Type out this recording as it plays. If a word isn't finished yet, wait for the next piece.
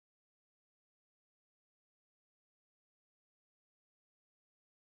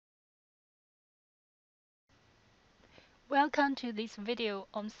Welcome to this video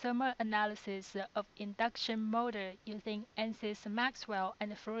on thermal analysis of induction motor using ANSYS Maxwell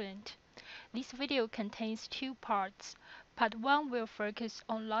and Fluent. This video contains two parts. Part 1 will focus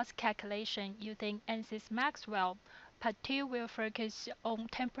on loss calculation using ANSYS Maxwell. Part 2 will focus on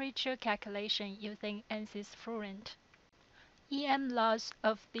temperature calculation using ANSYS Fluent. EM loss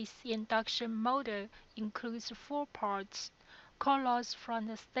of this induction motor includes four parts: core loss from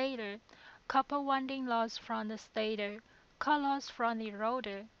the stator, copper winding loss from the stator, core loss from the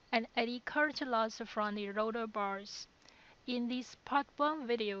rotor, and eddy current loss from the rotor bars. In this part 1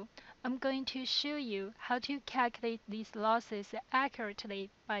 video, I'm going to show you how to calculate these losses accurately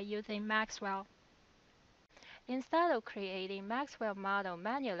by using Maxwell. Instead of creating Maxwell model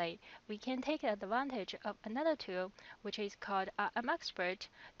manually, we can take advantage of another tool, which is called RMExpert,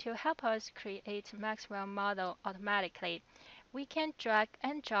 to help us create Maxwell model automatically. We can drag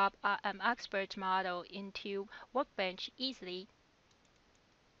and drop RMExpert model into Workbench easily.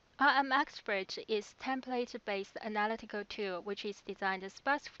 RMExpert is template-based analytical tool which is designed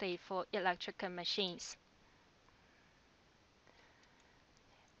specifically for electrical machines.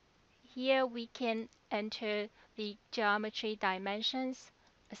 Here we can enter the geometry dimensions,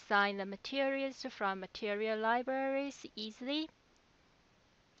 assign the materials from material libraries easily,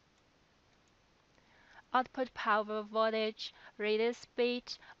 output power, voltage, radial speed,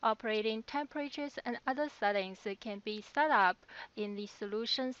 operating temperatures, and other settings can be set up in the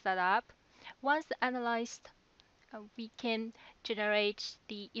solution setup. Once analyzed, we can generate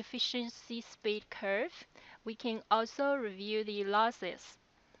the efficiency speed curve. We can also review the losses,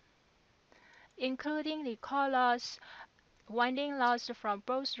 including the core loss, winding loss from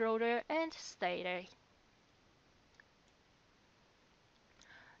both rotor and stator.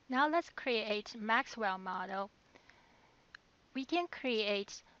 Now let's create Maxwell model. We can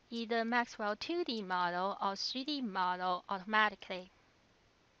create either Maxwell 2D model or 3D model automatically.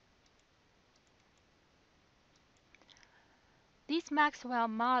 This Maxwell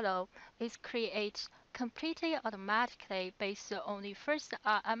model is created completely automatically based on the first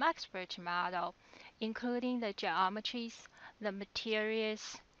RMExpert model, including the geometries, the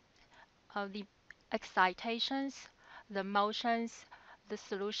materials, the excitations, the motions, the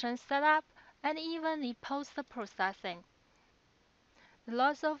solution setup, and even the post-processing. The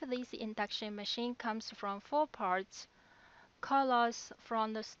loss of this induction machine comes from four parts: core loss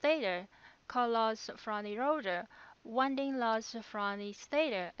from the stator, core loss from the rotor, winding loss from the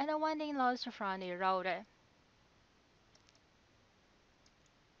stator, and a winding loss from the rotor.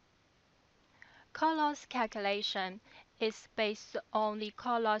 Core loss calculation is based on the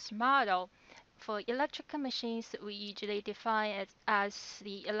core loss model. For electrical machines, we usually define it as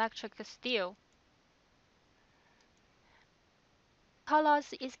the electric steel. Core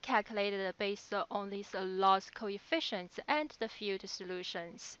loss is calculated based on these loss coefficients and the field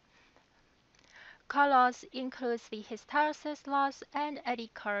solutions. Core loss includes the hysteresis loss and eddy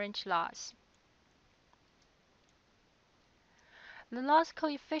current loss. The loss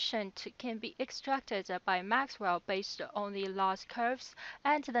coefficient can be extracted by Maxwell based on the loss curves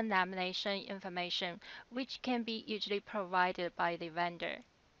and the nomination information, which can be usually provided by the vendor.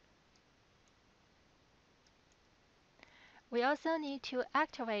 We also need to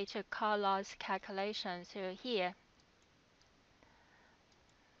activate core loss calculation through here.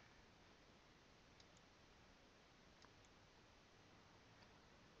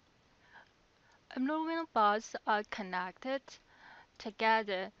 Aluminum bars are connected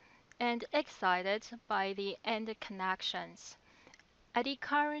together and excited by the end connections. Eddy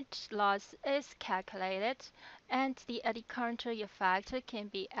current loss is calculated, and the eddy current effect can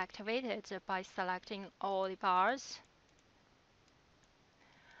be activated by selecting all the bars.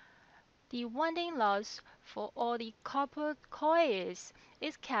 The winding loss for all the copper coils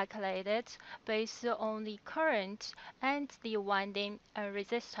is calculated based on the current and the winding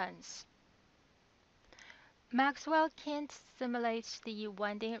resistance. Maxwell can't simulate the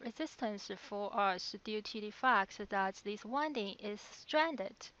winding resistance for us due to the fact that this winding is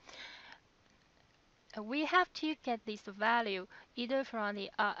stranded. We have to get this value either from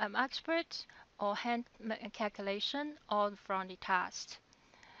the RMExpert or hand calculation or from the test.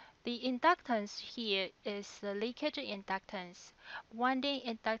 The inductance here is the leakage inductance. Winding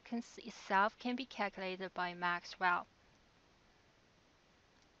inductance itself can be calculated by Maxwell.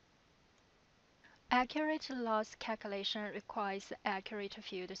 Accurate loss calculation requires accurate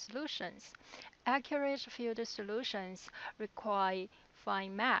field solutions. Accurate field solutions require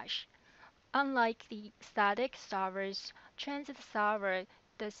fine mesh. Unlike the static solvers, transit solver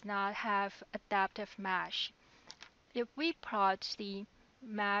does not have adaptive mesh. If we plot the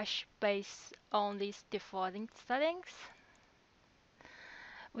mesh based on these default settings,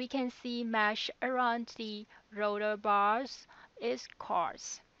 We can see mesh around the rotor bars is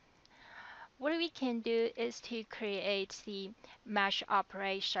coarse. What we can do is to create the mesh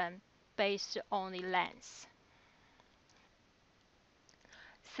operation based on the length.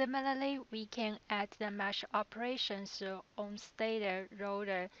 Similarly, we can add the mesh operations on stator,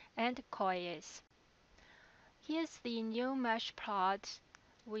 rotor, and coils. Here's the new mesh plot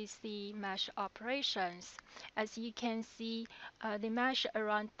with the mesh operations. As you can see, the mesh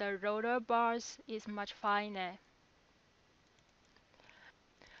around the rotor bars is much finer.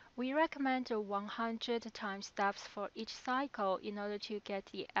 We recommend 100 time steps for each cycle in order to get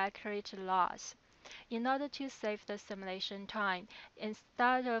the accurate loss. In order to save the simulation time,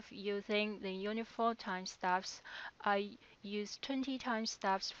 instead of using the uniform time steps, I use 20 time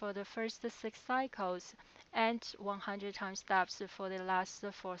steps for the first 6 cycles and 100 time steps for the last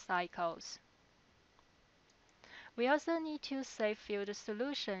 4 cycles. We also need to save field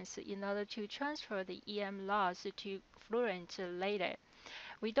solutions in order to transfer the EM loss to Fluent later.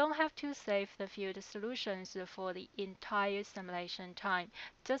 We don't have to save the field solutions for the entire simulation time,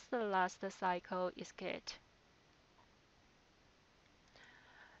 just the last cycle is good.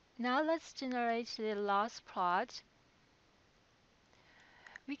 Now let's generate the loss plot.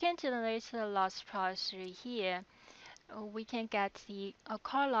 We can generate the loss plot through here. We can get the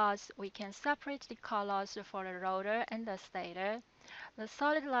core loss. We can separate the core loss for the rotor and the stator. The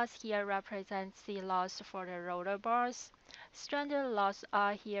solid loss here represents the loss for the rotor bars. Stranded loss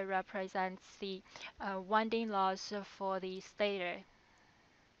R here represents the winding loss for the stator.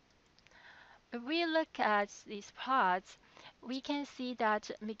 If we look at these plots, we can see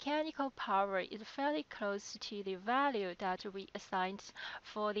that mechanical power is fairly close to the value that we assigned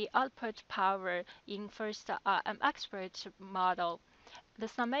for the output power in first expert model. The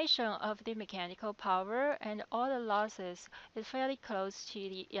summation of the mechanical power and all the losses is fairly close to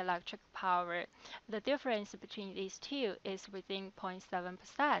the electric power. The difference between these two is within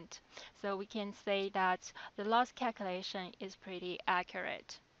 0.7%. So we can say that the loss calculation is pretty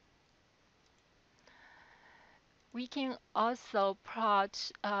accurate. We can also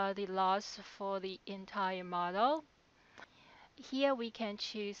plot the loss for the entire model. Here we can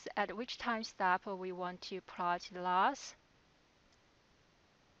choose at which time step we want to plot the loss.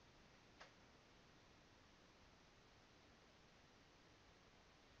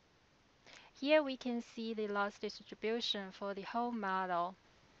 Here we can see the loss distribution for the whole model.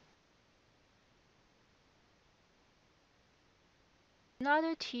 In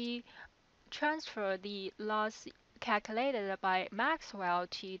order to transfer the loss calculated by Maxwell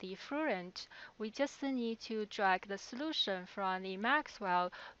to the Fluent, we just need to drag the solution from the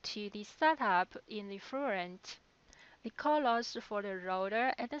Maxwell to the setup in the Fluent. The core loss for the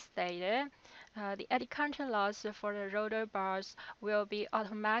rotor and the stator, the eddy current loss for the rotor bars will be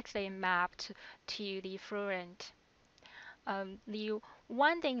automatically mapped to the Fluent. The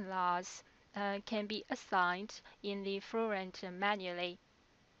winding loss can be assigned in the Fluent manually.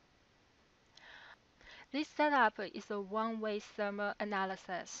 This setup is a one-way thermal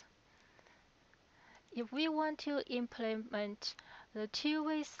analysis. If we want to implement the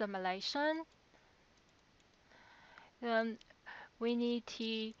two-way simulation, then we need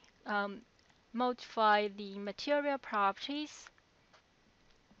to modify the material properties.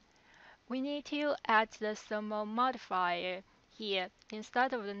 We need to add the thermal modifier here.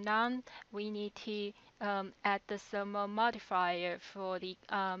 Instead of the none, we need to add the thermal modifier for the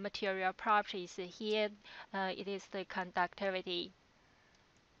material properties. Here it is the conductivity.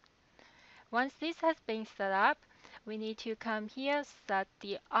 Once this has been set up, we need to come here, set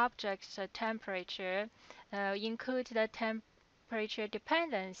the object's temperature, include the temperature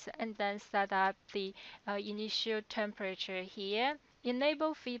dependence, and then set up the initial temperature here.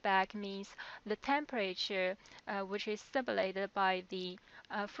 Enable feedback means the temperature which is simulated by the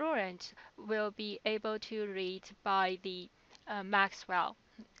Fluent will be able to read by the Maxwell,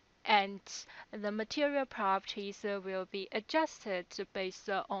 and the material properties will be adjusted based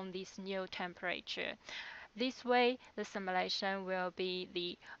on this new temperature. This way, the simulation will be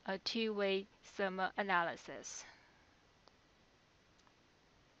the two-way thermal analysis.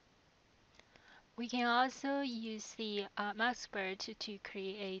 We can also use the Maxwell to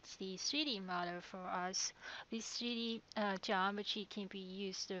create the 3D model for us. This 3D geometry can be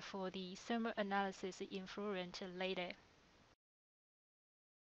used for the thermal analysis in Fluent later.